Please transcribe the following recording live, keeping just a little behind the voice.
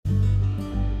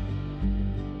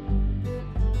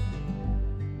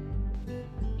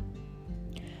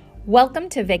Welcome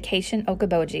to Vacation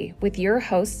Okoboji with your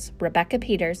hosts Rebecca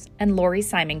Peters and Lori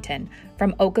Symington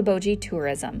from Okoboji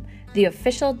Tourism, the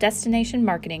official destination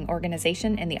marketing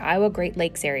organization in the Iowa Great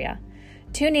Lakes area.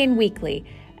 Tune in weekly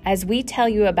as we tell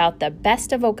you about the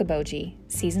best of Okoboji,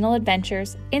 seasonal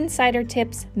adventures, insider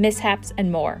tips, mishaps,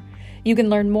 and more. You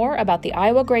can learn more about the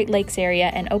Iowa Great Lakes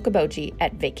area and Okoboji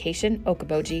at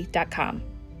vacationokoboji.com.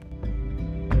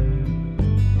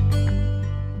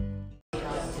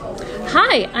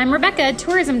 Hi, I'm Rebecca,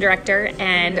 Tourism Director,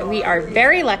 and we are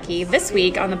very lucky this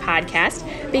week on the podcast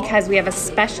because we have a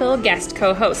special guest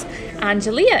co-host.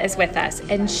 Angelia is with us,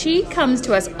 and she comes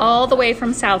to us all the way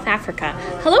from South Africa.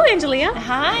 Hello, Angelia.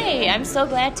 Hi, I'm so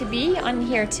glad to be on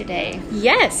here today.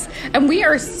 Yes, and we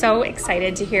are so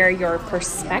excited to hear your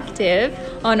perspective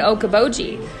on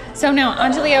Okoboji. So now,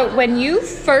 Angelia, when you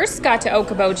first got to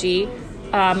Okoboji,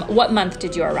 what month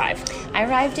did you arrive? I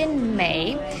arrived in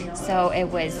May, so it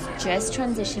was just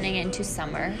transitioning into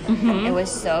summer. Mm-hmm. It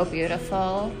was so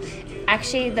beautiful.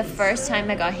 Actually, the first time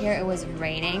I got here, it was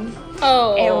raining.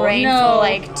 Oh, it rained no. for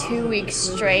like 2 weeks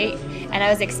straight, and I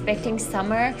was expecting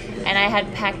summer, and I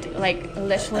had packed like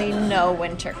literally no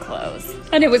winter clothes.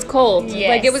 And it was cold. Yes.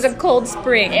 Like it was a cold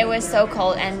spring. It was so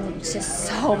cold and just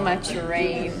so much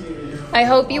rain. I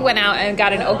hope you went out and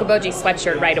got an Okoboji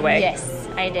sweatshirt right away. Yes,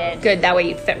 I did. Good, that way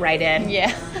you'd fit right in.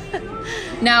 Yeah.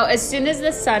 Now, as soon as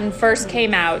the sun first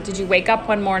came out, did you wake up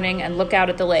one morning and look out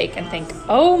at the lake and think,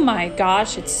 oh my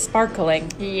gosh, it's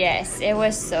sparkling? Yes, it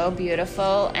was so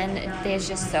beautiful, and there's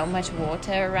just so much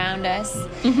water around us.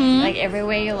 Mm-hmm. Like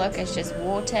everywhere you look, it's just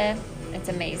water. It's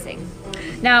amazing.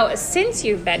 Now, since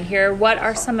you've been here, what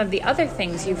are some of the other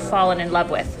things you've fallen in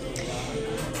love with?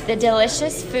 The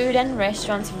delicious food and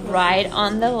restaurants right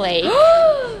on the lake.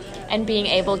 And being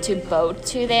able to boat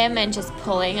to them and just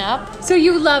pulling up. So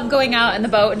you love going out in the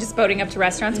boat and just boating up to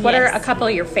restaurants. What are a Yes. couple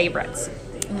of your favorites?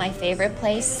 My favorite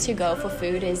place to go for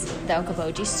food is the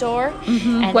Okoboji store.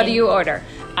 Mm-hmm. And What do then you order?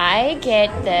 I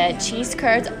get the cheese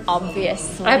curds,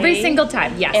 obviously. Every single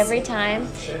time, yes. Every time.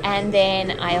 And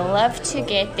then I love to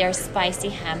get their spicy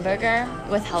hamburger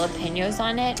with jalapenos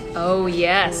on it. Oh,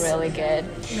 yes. Really good.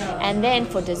 And then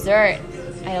for dessert,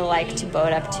 I like to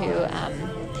boat up to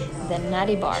the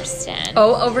Nutty Bar stand.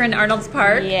 Oh, over in Arnold's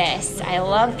Park? Yes, I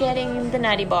love getting the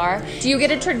Nutty Bar. Do you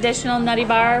get a traditional nutty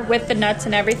bar with the nuts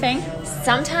and everything?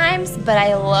 Sometimes, but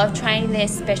I love trying their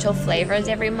special flavors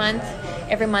every month.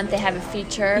 Every month they have a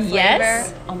feature flavor.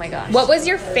 Yes. Oh my gosh. What was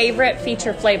your favorite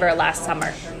feature flavor last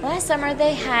summer? Last summer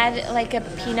they had like a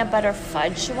peanut butter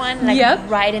fudge one, like Yep.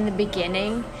 right in the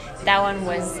beginning. That one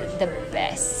was the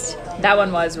best. That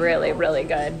one was really, really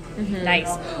good. Mm-hmm.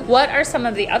 Nice. What are some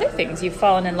of the other things you've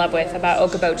fallen in love with about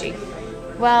Okoboji?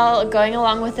 Well, going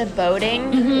along with the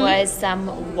boating Mm-hmm. was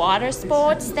some water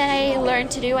sports that I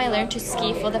learned to do. I learned to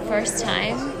ski for the first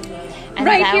time. And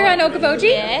Right that here on was- Okoboji?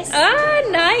 Yes. Ah,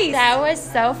 nice. That was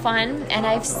so fun, and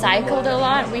I've cycled a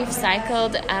lot. We've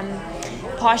cycled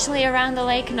partially around the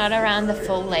lake, not around the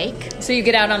full lake. So you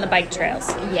get out on the bike trails.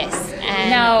 Yes. And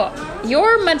Now,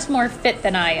 you're much more fit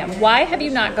than I am. Why have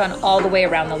you not gone all the way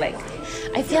around the lake?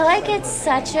 I feel like it's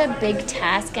such a big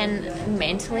task, and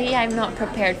mentally I'm not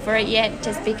prepared for it yet,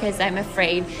 just because I'm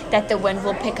afraid that the wind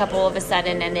will pick up all of a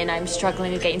sudden and then I'm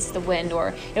struggling against the wind,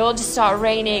 or it will just start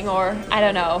raining, or I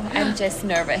don't know. I'm just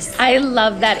nervous. I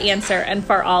love that answer. And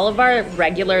for all of our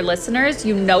regular listeners,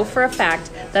 you know for a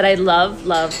fact that I love,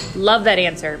 love, love that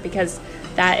answer, because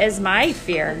that is my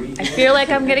fear. I feel like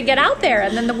I'm going to get out there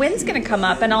and then the wind's going to come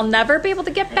up and I'll never be able to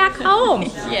get back home.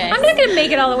 Yes. I'm not going to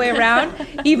make it all the way around,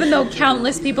 even though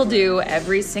countless people do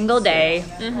every single day.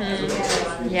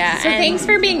 Yeah. So thanks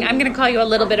for being, I'm going to call you a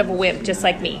little bit of a wimp, just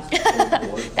like me.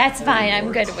 That's fine.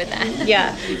 I'm good with that.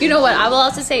 Yeah. You know what? I will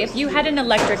also say, if you had an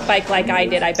electric bike like I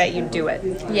did, I bet you'd do it.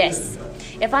 Yes.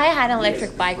 If I had an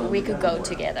electric bike, we could go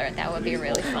together. That would be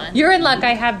really fun. You're in luck.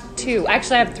 I have two.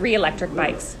 Actually, I have 3 electric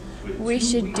bikes. We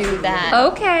should do that.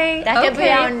 Okay. That could be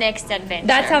okay. our next adventure.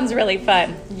 That sounds really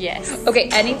fun. Yes. Okay,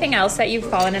 anything else that you've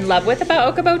fallen in love with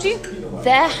about Okoboji?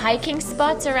 The hiking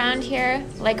spots around here,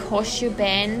 like Horseshoe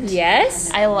Bend. Yes.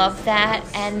 I love that.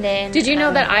 And then Did you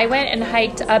know that I went and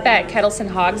hiked up at Kettleson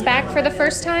Hogsback for the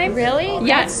first time? Really?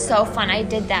 Yeah. That's so fun. I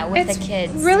did that with It's the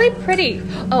kids. really pretty.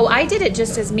 Oh, I did it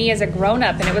just as me as a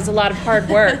grown-up, and it was a lot of hard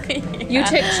work. You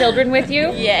took children with you?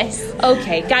 Yes.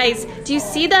 Okay, guys, do you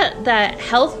see the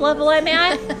health level I'm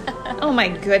at? Oh my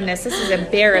goodness, this is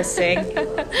embarrassing.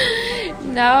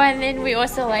 No, and then we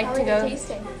also like to go.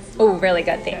 Oh, really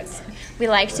good, thanks. We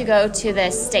like to go to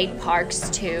the state parks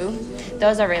too.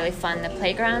 Those are really fun. The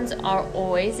playgrounds are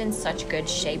always in such good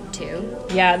shape too.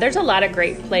 Yeah, there's a lot of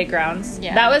great playgrounds.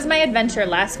 Yeah. That was my adventure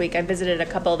last week. I visited a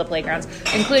couple of the playgrounds,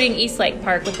 including Eastlake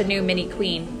Park with the new Mini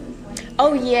Queen.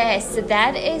 Oh yes,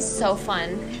 that is so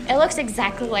fun. It looks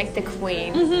exactly like the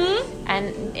Queen. Mm-hmm.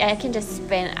 And I can just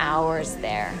spend hours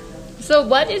there. So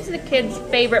what is the kids'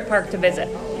 favorite park to visit?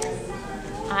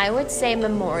 I would say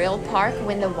Memorial Park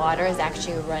when the water is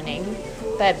actually running.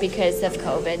 But because of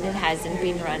COVID, it hasn't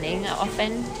been running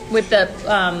often. With the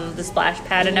splash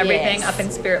pad and everything Yes. up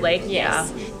in Spirit Lake?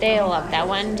 Yes, Yeah. they love that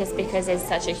one just because it's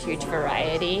such a huge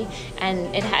variety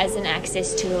and it has an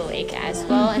access to the lake as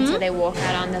well. And so they walk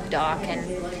out on the dock and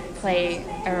play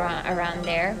around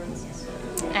there.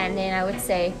 And then I would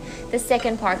say the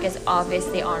second park is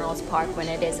obviously Arnold's Park when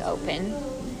it is open.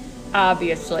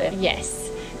 Obviously. Yes.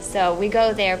 So we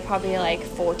go there probably like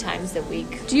 4 times a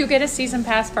week. Do you get a season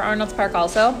pass for Arnold's Park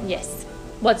also? Yes.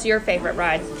 What's your favorite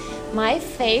ride? My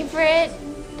favorite,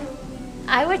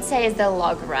 I would say, is the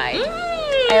log ride.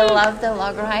 I love the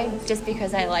log ride just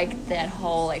because I like that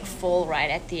whole like full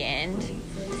ride at the end.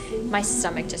 My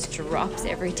stomach just drops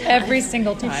every time. Every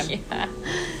single time. Yeah.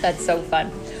 That's so fun.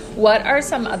 What are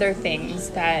some other things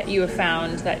that you have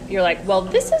found that you're like, well,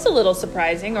 this is a little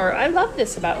surprising, or I love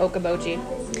this about Okoboji?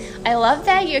 I love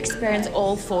that you experience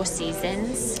all 4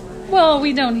 seasons. Well,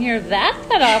 we don't hear that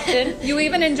often. You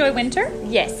even enjoy winter?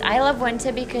 Yes, I love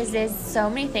winter because there's so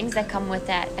many things that come with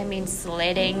that. I mean,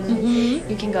 sledding,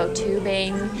 you can go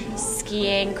tubing,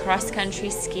 skiing, cross-country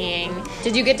skiing.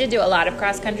 Did you get to do a lot of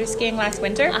cross-country skiing last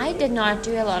winter? I did not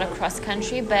do a lot of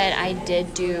cross-country, but I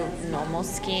did do normal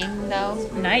skiing, though.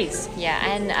 Nice. Yeah,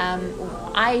 and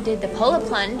I did the polar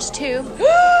plunge, too.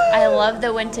 I love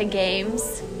the winter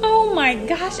games. Oh my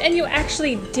gosh, and you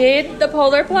actually did the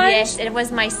polar plunge? Yes, it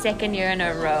was my second year in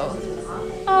a row.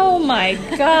 Oh my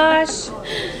gosh.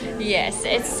 Yes,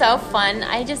 it's so fun.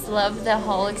 I just love the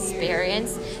whole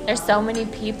experience. There's so many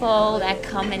people that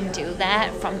come and do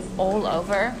that from all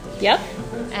over. Yep.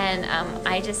 And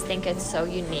I just think it's so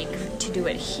unique to do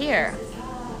it here,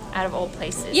 out of all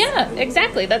places. Yeah,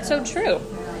 exactly. That's so true.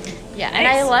 Yeah, and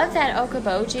I Nice. love that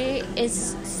Okoboji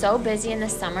is so busy in the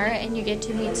summer, and you get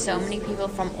to meet so many people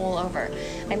from all over.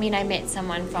 I mean, I met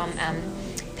someone from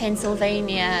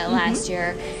Pennsylvania last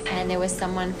year, and there was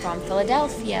someone from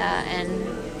Philadelphia, and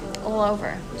all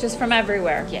over. Just from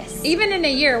everywhere. Yes. Even in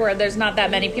a year where there's not that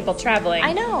many people traveling.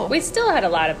 I know. We still had a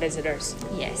lot of visitors.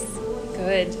 Yes.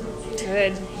 Good.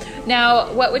 Good.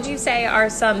 Now, what would you say are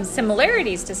some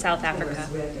similarities to South Africa?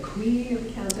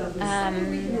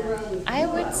 I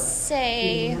would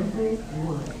say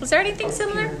Was there anything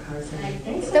similar?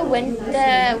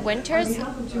 the winters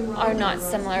are not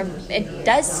similar. It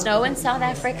does snow in South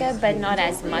Africa, but not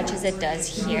as much as it does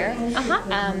here.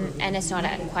 And it's not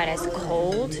quite as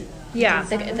cold. Yeah.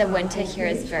 The winter here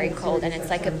is very cold, and it's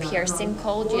like a piercing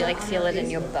cold. You like feel it in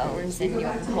your bones and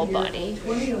your whole body.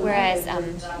 Whereas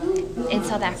in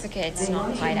South Africa, it's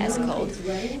not quite as cold.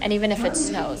 And even if it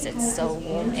snows, it's still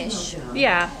warmish.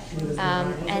 Yeah.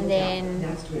 And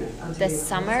then the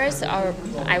summers are,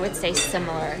 I would say,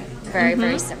 similar. Very,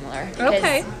 very similar.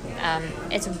 Okay.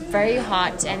 It's very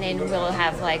hot, and then we'll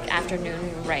have like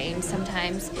afternoon rain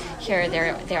sometimes. Here,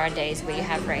 there are days where you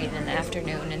have rain in the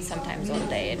afternoon, and sometimes all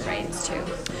day it rains too.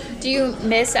 Do you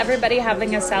miss everybody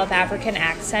having a South African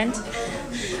accent?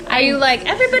 Are you like,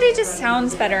 everybody just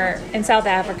sounds better in South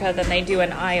Africa than they do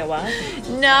in Iowa?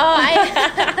 No,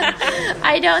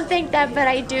 I don't think that, but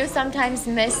I do sometimes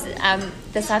miss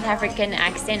the South African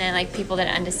accent and like people that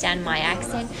understand my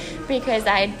accent, because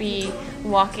I'd be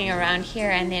walking around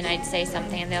here and then I'd say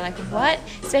something and they're like, what?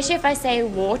 Especially if I say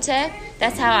water,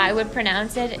 that's how I would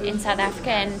pronounce it in South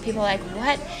Africa, and people are like,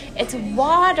 what? It's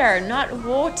water, not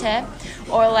water.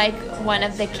 Or like one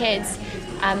of the kids,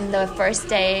 the first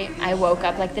day I woke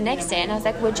up, like the next day, and I was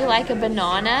like, would you like a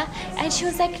banana? And she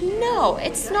was like, no,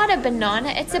 it's not a banana,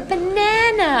 it's a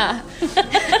banana.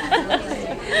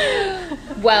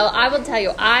 Well, I will tell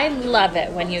you, I love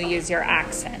it when you use your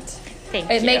accent. Thank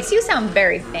It you. makes you sound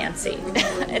very fancy.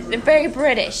 It's very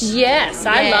British. Yes,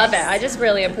 I Yes. love it. I just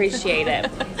really appreciate it.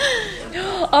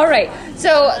 All right.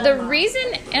 So the reason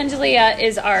Angelia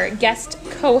is our guest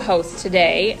co-host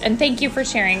today, and thank you for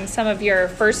sharing some of your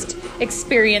first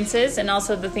experiences and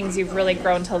also the things you've really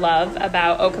grown to love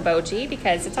about Okoboji,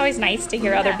 because it's always nice to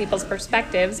hear other people's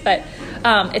perspectives. But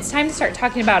it's time to start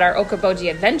talking about our Okoboji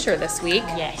adventure this week.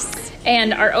 Yes.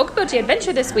 And our Okoboji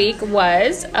adventure this week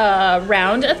was a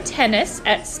round of tennis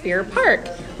at Spear Park,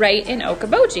 right in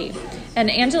Okoboji. And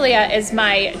Angelia is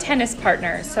my tennis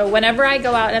partner. So whenever I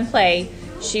go out and play,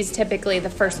 she's typically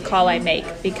the first call I make,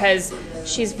 because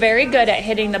she's very good at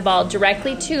hitting the ball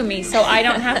directly to me, so I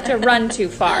don't have to run too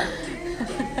far.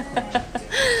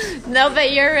 No,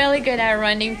 but you're really good at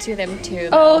running to them too.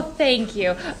 Oh, thank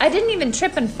you. I didn't even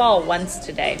trip and fall once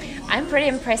today. I'm pretty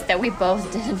impressed that we both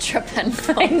didn't trip and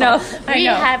fall. I know. We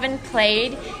haven't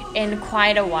played in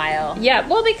quite a while. Yeah,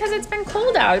 well, because it's been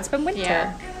cold out. It's been winter.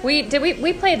 Yeah.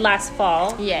 We played last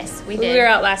fall. Yes, we did. We were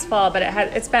out last fall, but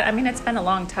it's been a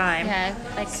long time. Yeah,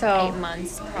 like So- 8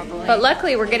 months probably. But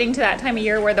luckily, we're getting to that time of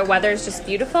year where the weather's just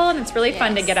beautiful, and it's really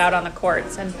fun to get out on the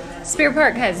courts. And Spear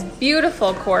Park has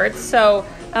beautiful courts, so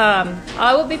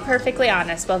I will be perfectly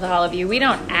honest with all of you. We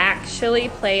don't actually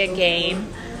play a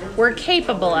game. We're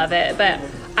capable of it, but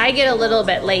I get a little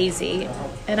bit lazy,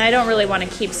 and I don't really want to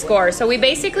keep score. So we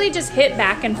basically just hit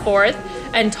back and forth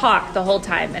and talk the whole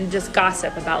time and just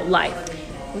gossip about life.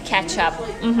 we catch up.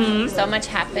 Mm-hmm. So much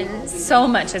happens. So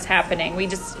much is happening.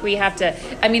 We have to,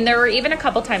 I mean, there were even a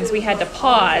couple times we had to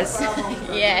pause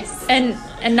Yes. and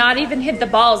not even hit the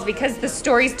balls because the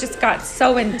stories just got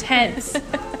so intense.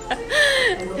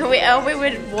 We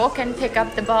would walk and pick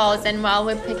up the balls, and while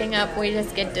we're picking up, we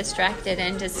just get distracted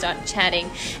and just start chatting.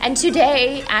 And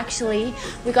today, actually,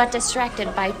 we got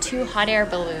distracted by 2 hot air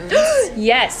balloons.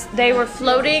 Yes, they were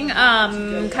floating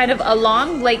kind of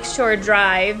along Lakeshore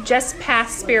Drive, just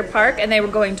past Spear Park, and they were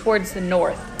going towards the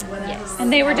north. Yes.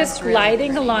 And they were that just was really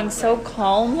gliding pretty. along so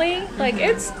calmly. Like,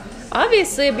 it's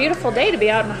obviously a beautiful day to be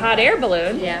out in a hot air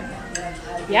balloon. Yeah.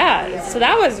 Yeah, so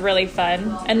that was really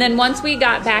fun. And then once we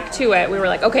got back to it, we were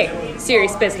like, okay,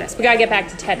 serious business. We got to get back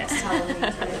to tennis.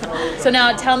 So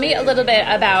now tell me a little bit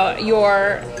about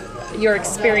your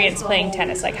experience playing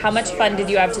tennis. Like, how much fun did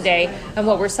you have today, and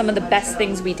what were some of the best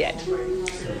things we did?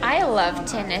 I love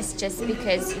tennis just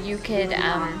because you can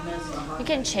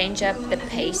change up the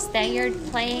pace that you're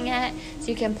playing at. So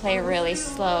you can play really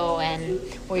slow,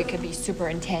 or you could be super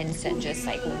intense and just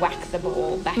like whack the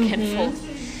ball back and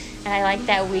forth. And I like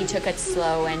that we took it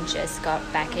slow and just got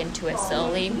back into it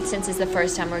slowly, since it's the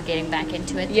first time we're getting back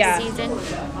into it this season.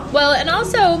 Well, and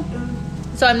also,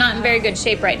 so I'm not in very good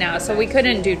shape right now, so we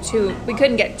couldn't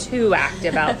get too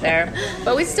active out there.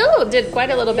 But we still did quite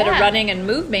a little bit of running and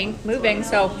moving.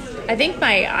 So I think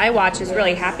my iWatch is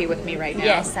really happy with me right now.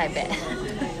 Yes, I bet.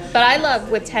 But I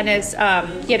love with tennis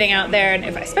getting out there, and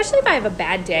especially if I have a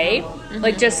bad day,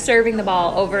 like just serving the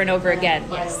ball over and over again.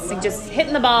 Yes. Like just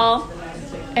hitting the ball.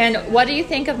 And what do you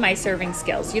think of my serving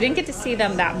skills? You didn't get to see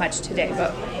them that much today,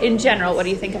 but in general, what do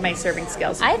you think of my serving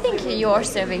skills? I think your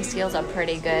serving skills are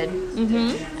pretty good,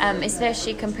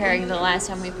 especially comparing the last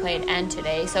time we played and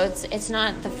today. So it's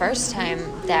not the first time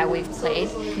that we've played.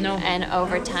 No. And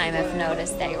over time, I've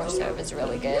noticed that your serve is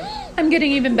really good. I'm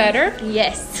getting even better.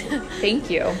 Yes. Thank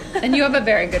you. And you have a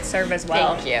very good serve as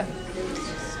well. Thank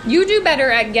you. You do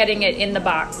better at getting it in the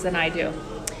box than I do.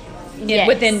 Yes.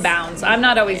 Within bounds. I'm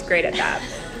not always great at that.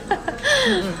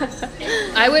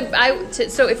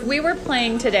 So if we were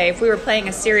playing today, if we were playing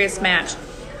a serious match,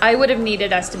 I would have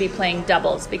needed us to be playing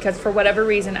doubles because for whatever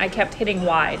reason I kept hitting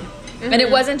wide. And it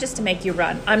wasn't just to make you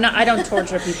run. I don't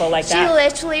torture people like She that.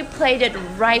 literally played it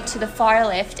right to the far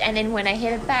left, and then when I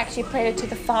hit it back, she played it to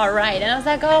the far right. And I was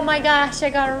like, oh my gosh, I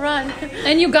gotta run.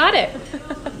 And you got it.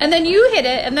 And then you hit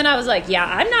it, and then I was like, yeah,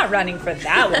 I'm not running for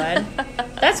that one.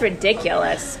 That's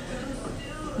ridiculous.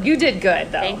 You did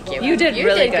good, though. Thank you. You did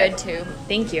really good. too.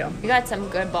 Thank you. You got some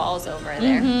good balls over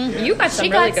there. You got some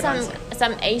She really got good ones.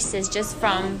 some aces just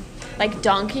from like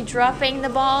donkey dropping the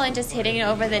ball and just hitting it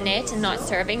over the net and not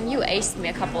serving. You aced me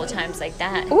a couple of times like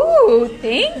that. Ooh,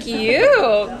 thank you.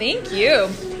 Thank you.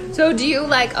 So do you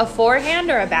like a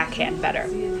forehand or a backhand better?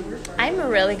 I'm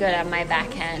really good at my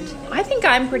backhand. I think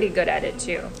I'm pretty good at it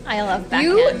too. I love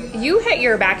backhand. You hit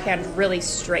your backhand really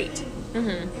straight.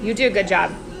 You do a good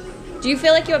job. Do you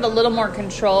feel like you have a little more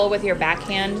control with your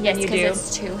backhand Yes, than you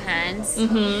because do? it's 2 hands.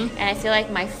 And I feel like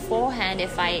my forehand,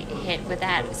 if I hit with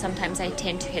that, sometimes I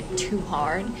tend to hit too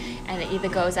hard, and it either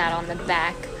goes out on the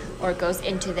back or it goes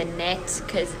into the net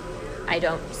because I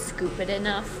don't scoop it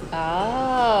enough.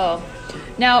 Oh.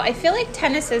 Now, I feel like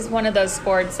tennis is one of those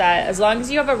sports that as long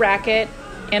as you have a racket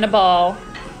and a ball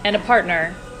and a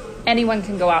partner, anyone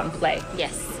can go out and play.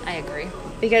 Yes, I agree.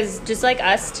 Because just like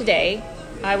us today,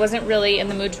 I wasn't really in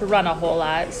the mood to run a whole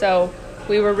lot. So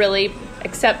we were really,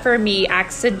 except for me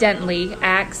accidentally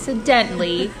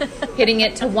hitting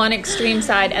it to one extreme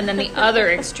side and then the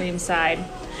other extreme side.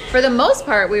 For the most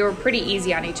part, we were pretty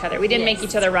easy on each other. We didn't make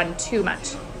each other run too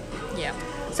much. Yeah.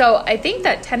 So I think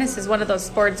that tennis is one of those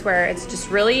sports where it's just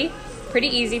really pretty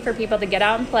easy for people to get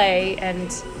out and play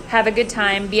and have a good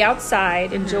time, be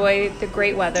outside, enjoy the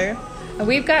great weather. And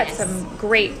we've got some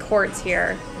great courts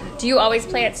here. Do you always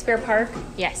play at Spear Park?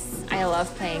 Yes, I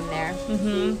love playing there.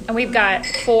 And we've got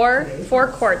four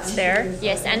courts there.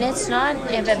 Yes, and it's not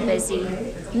ever busy.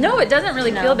 No, it doesn't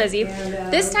really feel busy.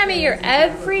 This time of year,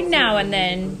 every now and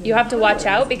then, you have to watch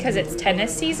out because it's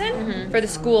tennis season for the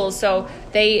schools. So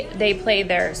they play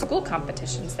their school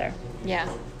competitions there.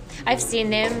 Yeah. I've seen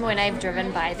them when I've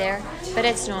driven by there, but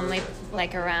it's normally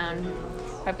like around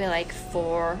probably like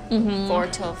 4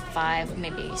 till 5,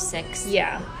 maybe 6.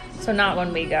 Yeah. So not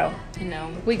when we go.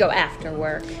 No. We go after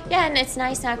work. Yeah, and it's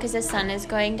nice now because the sun is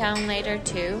going down later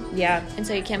too. Yeah. And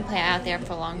so you can play out there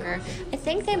for longer. I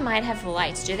think they might have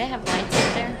lights. Do they have lights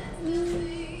out there?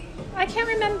 I can't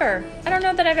remember. I don't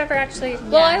know that I've ever actually...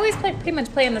 Well, I always pretty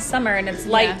much play in the summer, and it's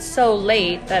light so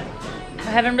late that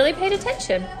I haven't really paid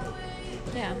attention.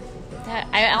 Yeah.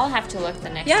 I'll have to look the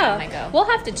next time I go. We'll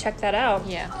have to check that out.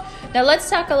 Yeah. Now let's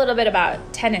talk a little bit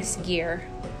about tennis gear.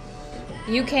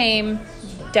 You came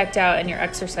decked out in your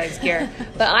exercise gear,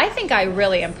 but I think I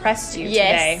really impressed you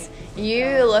today.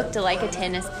 You looked like a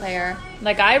tennis player.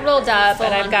 Like I rolled up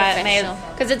and I've got professional.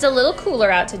 because it's a little cooler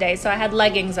out today, so I had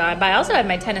leggings on, but I also had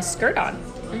my tennis skirt on.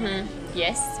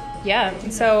 Yes. Yeah.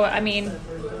 So I mean,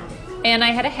 and I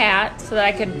had a hat so that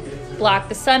I could block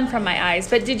the sun from my eyes.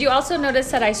 But did you also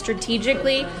notice that I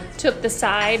strategically took the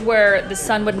side where the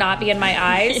sun would not be in my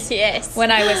eyes? Yes. When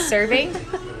I was serving?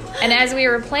 And as we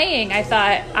were playing, I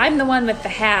thought, I'm the one with the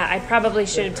hat. I probably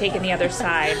should have taken the other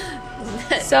side.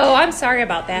 So I'm sorry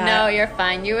about that. No, you're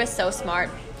fine. You were so smart.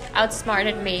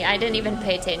 Outsmarted me. I didn't even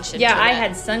pay attention to I that.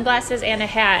 had sunglasses and a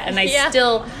hat, and I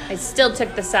still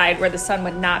took the side where the sun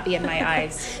would not be in my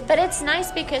eyes. But it's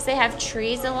nice because they have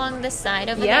trees along the side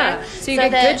over there. Yeah, so you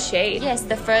get good shade. Yes,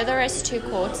 the furthest 2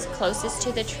 courts closest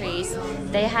to the trees,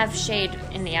 they have shade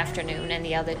in the afternoon, and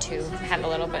the other 2 have a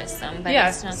little bit of sun, but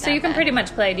it's not so you can pretty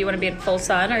much play. Do you want to be in full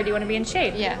sun or do you want to be in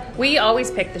shade? Yeah. We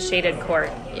always pick the shaded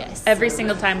court. Yes. Every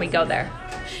single time we go there.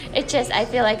 I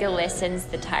feel like it lessens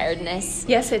the tiredness.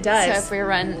 Yes, it does. So if we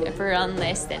run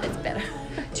less, then it's better.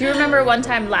 Do you remember one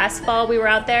time last fall we were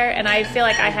out there and I feel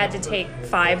like I had to take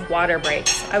 5 water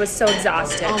breaks. I was so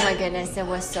exhausted. Oh my goodness, it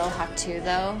was so hot too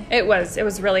though. It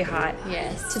was really hot.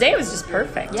 Yes. Today was just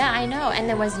perfect. Yeah, I know. And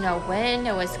there was no wind.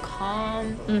 It was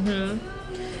calm.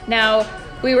 Now,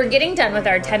 we were getting done with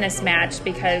our tennis match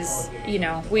because,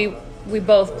 we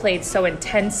both played so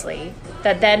intensely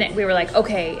that then we were like,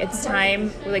 okay, it's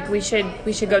time. Like we should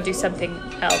go do something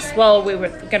else. Well, we were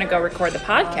going to go record the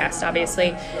podcast,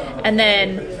 obviously. And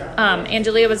then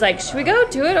Angelia was like, should we go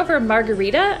do it over a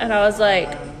margarita? And I was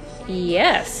like,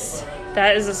 yes,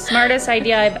 that is the smartest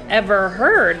idea I've ever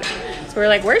heard. So we were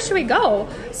like, where should we go?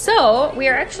 So we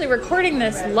are actually recording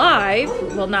this live.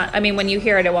 Well, when you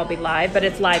hear it, it won't be live, but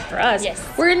it's live for us. Yes.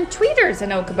 We're in Tweeters in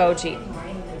Okoboji.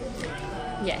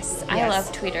 Yes, I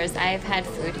love Tweeters. I've had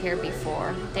food here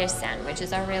before. Their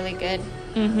sandwiches are really good.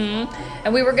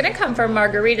 And we were going to come for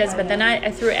margaritas, but then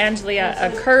I threw Angelia a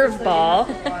curveball,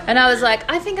 and I was like,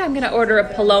 I think I'm going to order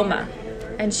a Paloma.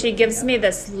 And she gives me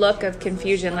this look of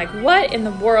confusion, like, what in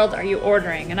the world are you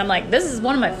ordering? And I'm like, this is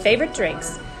one of my favorite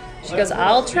drinks. She goes,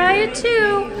 I'll try it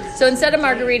too. So instead of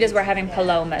margaritas, we're having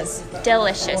Palomas.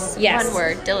 Delicious. Yes. One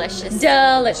word, delicious.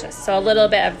 Delicious. So a little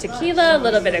bit of tequila, a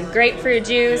little bit of grapefruit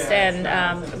juice,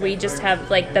 and we just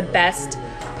have like the best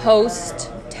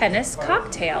post-tennis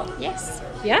cocktail. Yes.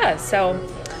 Yeah, so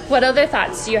what other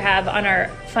thoughts do you have on our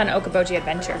fun Okoboji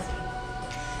adventure?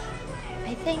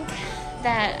 I think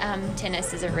that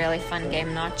tennis is a really fun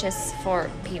game, not just for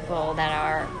people that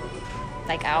are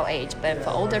like our age, but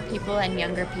for older people and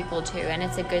younger people too, and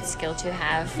it's a good skill to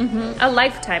have. A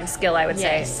lifetime skill, I would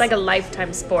say. Yes. It's like a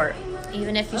lifetime sport.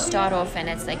 Even if you start off and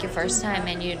it's like your first time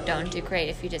and you don't do great,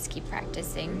 if you just keep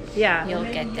practicing, you'll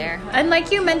get there. And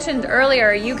like you mentioned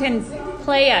earlier, you can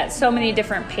play at so many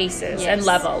different paces and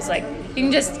levels. Like you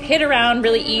can just hit around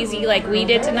really easy like we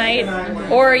did tonight,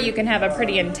 or you can have a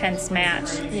pretty intense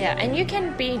match. Yeah, and you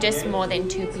can be just more than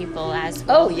 2 people as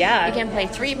well. Oh, yeah. You can play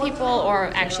 3 people or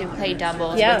actually play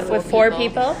doubles with 4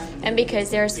 people. And because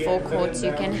there's 4 courts,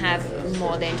 you can have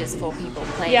more than just 4 people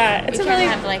playing. Yeah, you can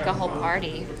have like a whole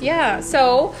party. Yeah,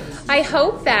 so I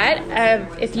hope that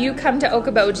if you come to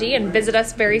Okoboji and visit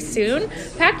us very soon,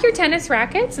 pack your tennis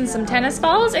rackets and some tennis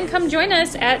balls and come join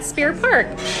us at Spear Park.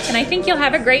 And I think you'll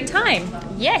have a great time.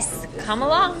 Yes, come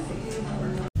along.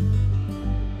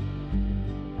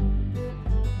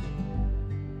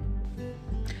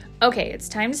 Okay, it's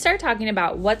time to start talking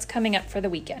about what's coming up for the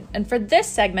weekend. And for this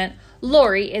segment,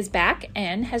 Lori is back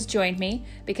and has joined me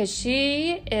because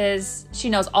she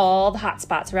knows all the hot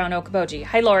spots around Okoboji.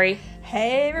 Hi, Lori.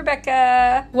 Hey,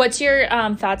 Rebecca. What's your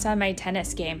thoughts on my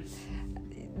tennis game?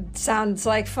 Sounds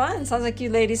like fun. Sounds like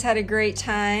you ladies had a great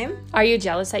time. Are you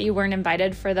jealous that you weren't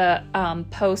invited for the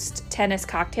post-tennis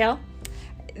cocktail?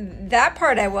 That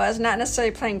part I was, not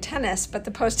necessarily playing tennis, but the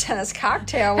post-tennis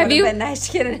cocktail would have been nice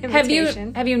to get an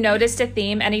invitation. Have you noticed a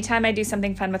theme? Anytime I do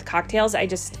something fun with cocktails, I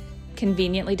just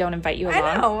conveniently don't invite you along.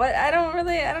 I know. I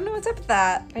don't know what's up with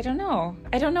that. I don't know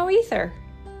either.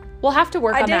 We'll have to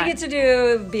work on that. I did get to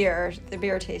do the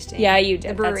beer tasting. Yeah, you did.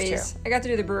 The breweries. That's true. I got to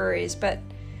do the breweries, but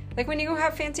like when you go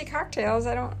have fancy cocktails,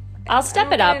 I'll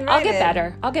step it up. I'll get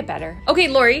better. Okay,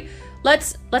 Lori,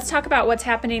 let's talk about what's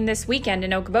happening this weekend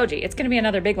in Okoboji. It's going to be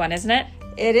another big one, isn't it?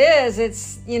 It is.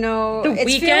 It's, the it's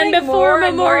weekend before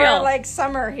more Memorial. And more like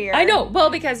summer here. I know. Well,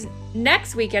 because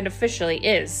next weekend officially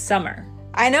is summer.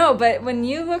 I know, but when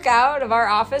you look out of our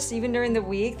office, even during the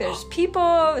week, there's people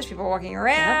walking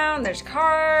around, there's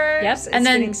cars. Yep. And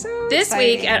then this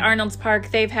exciting. week at Arnold's Park,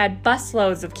 they've had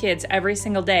busloads of kids every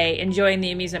single day enjoying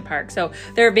the amusement park. So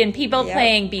there have been people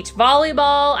playing beach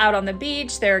volleyball out on the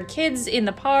beach. There are kids in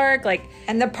the park.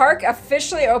 And the park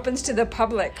officially opens to the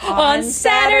public on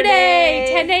Saturday,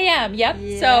 10 a.m. Yep.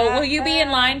 Yeah. So will you be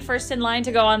first in line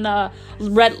to go on the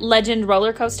Legend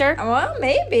roller coaster? Well,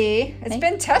 maybe. It's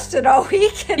been tested all week.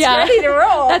 It's ready to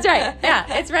roll. That's right.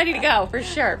 Yeah, it's ready to go for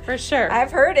sure.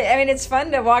 I've heard it. I mean, it's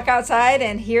fun to walk outside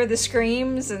and hear the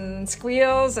screams and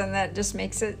squeals, and that just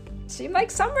makes it seem like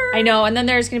summer. I know. And then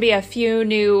there's going to be a few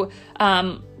new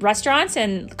restaurants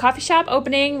and coffee shop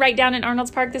opening right down in Arnold's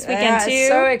Park this weekend too. It's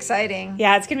so exciting.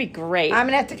 Yeah, it's going to be great. I'm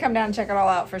going to have to come down and check it all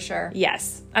out for sure.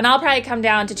 Yes. And I'll probably come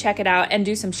down to check it out and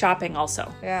do some shopping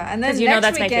also. Yeah. And then because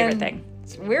that's weekend, my favorite thing.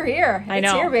 We're here. I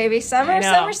know. It's here, baby.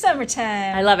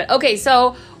 Summertime. I love it. Okay,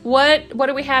 so what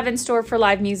do we have in store for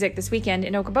live music this weekend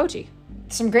in Okoboji?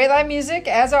 Some great live music,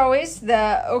 as always.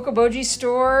 The Okoboji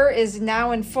store is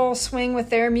now in full swing with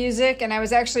their music, and I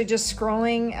was actually just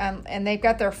scrolling, and they've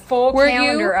got their full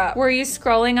calendar up. Were you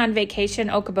scrolling on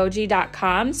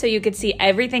vacationokoboji.com so you could see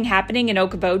everything happening in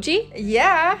Okoboji?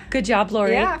 Yeah. Good job,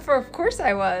 Lori. Yeah, of course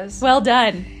I was. Well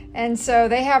done. And so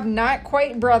they have Not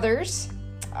Quite Brothers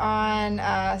on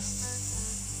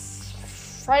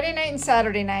Friday night and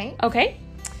Saturday night. Okay.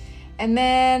 And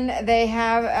then they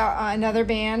have another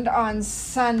band on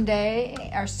Saturday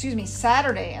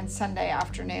and Sunday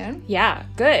afternoon. Yeah,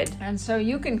 good. And so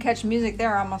you can catch music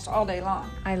there almost all day long.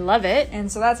 I love it.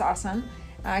 And so that's awesome.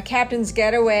 Captain's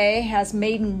Getaway has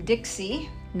Maiden Dixie.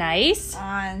 Nice.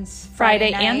 On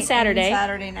Friday and Saturday.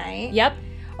 Saturday night. Yep.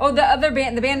 Oh, the other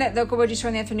band, the band at the Okoboji store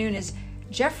in the afternoon is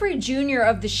Jeffrey Jr.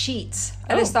 of the Sheets.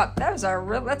 I just thought that's a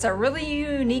really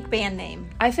unique band name.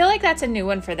 I feel like that's a new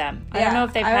one for them. I don't know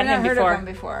if they've had him before. I've heard of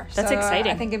them before. That's exciting.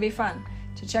 I think it'd be fun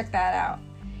to check that out.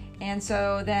 And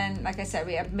so then, like I said,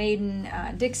 we have Maiden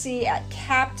Dixie at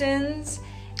Captain's.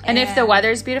 And if the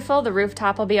weather's beautiful, the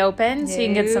rooftop will be open, so you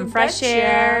can get some fresh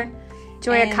air,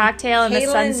 enjoy a cocktail in the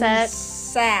sunset.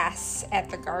 Sass at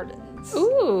the Gardens.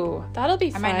 Ooh, that'll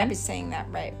be fun. I might not be saying that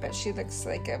right, but she looks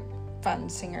like a fun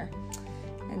singer.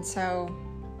 And so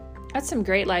that's some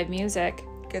great live music.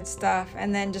 Good stuff.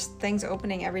 And then just things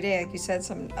opening every day. Like you said,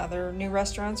 some other new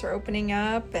restaurants are opening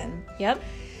up. And yep.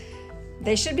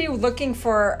 They should be looking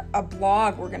for a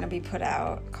blog we're going to be put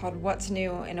out called What's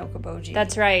New in Okoboji.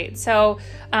 That's right. So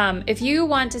if you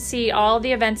want to see all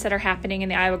the events that are happening in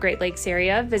the Iowa Great Lakes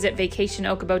area, visit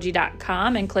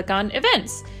vacationokoboji.com and click on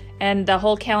events. And the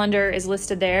whole calendar is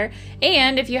listed there.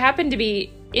 And if you happen to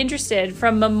be interested,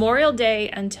 from Memorial Day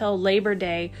until Labor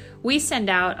Day, we send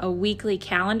out a weekly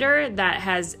calendar that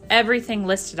has everything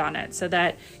listed on it so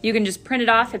that you can just print it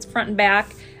off. It's front and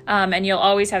back, and you'll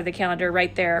always have the calendar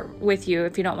right there with you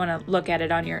if you don't want to look at it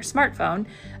on your smartphone.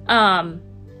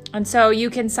 And so you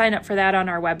can sign up for that on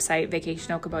our website,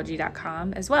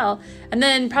 vacationokoboji.com as well. And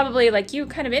then probably, like you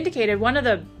kind of indicated, one of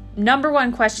the number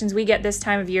one questions we get this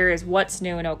time of year is what's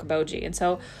new in Okoboji. And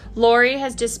so Lori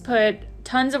has just put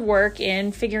tons of work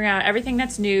in figuring out everything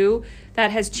that's new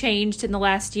that has changed in the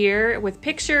last year with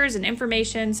pictures and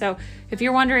information. So if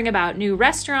you're wondering about new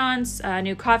restaurants,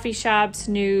 new coffee shops,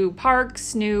 new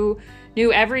parks, new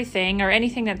everything, or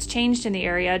anything that's changed in the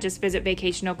area, just visit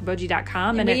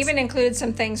vacationokoboji.com. And we even included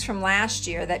some things from last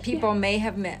year that people may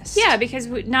have missed. Yeah, because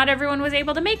not everyone was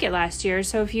able to make it last year.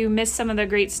 So if you missed some of the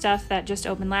great stuff that just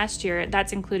opened last year,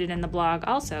 that's included in the blog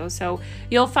also. So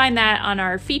you'll find that on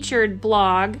our featured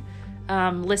blog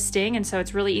listing, and so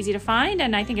it's really easy to find,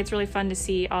 and I think it's really fun to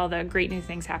see all the great new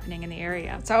things happening in the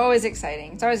area. It's always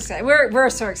exciting. We're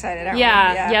so excited, aren't we?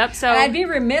 Yeah, yep. So and I'd be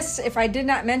remiss if I did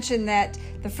not mention that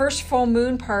the first full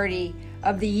moon party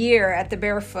of the year at the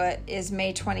Barefoot is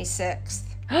May 26th.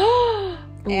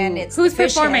 And it's who's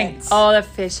Fish performing? Heads, oh, the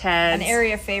Fish Heads, an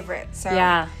area favorite. So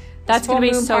yeah, That's going to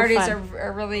be moon so parties fun.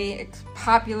 are really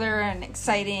popular and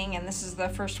exciting, and this is the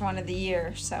first one of the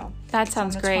year. So That it's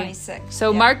on sounds the great. 26th.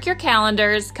 So Yeah. mark your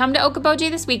calendars. Come to Okoboji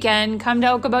this weekend. Come to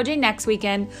Okoboji next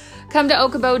weekend. Come to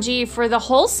Okoboji for the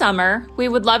whole summer. We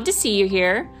would love to see you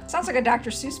here. Sounds like a Dr.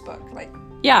 Seuss book. Like,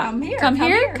 Yeah. come here,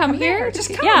 Come here.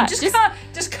 Just come. Yeah,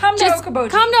 Just come to Okoboji.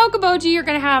 Come to Okoboji. You're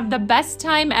going to have the best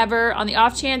time ever. On the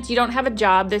off chance you don't have a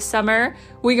job this summer,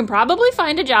 we can probably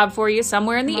find a job for you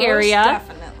somewhere in the Most area.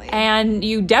 definitely. And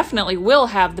you definitely will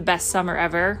have the best summer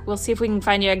ever. We'll see if we can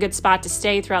find you a good spot to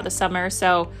stay throughout the summer.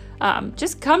 So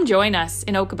just come join us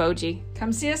in Okoboji.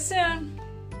 Come see us soon.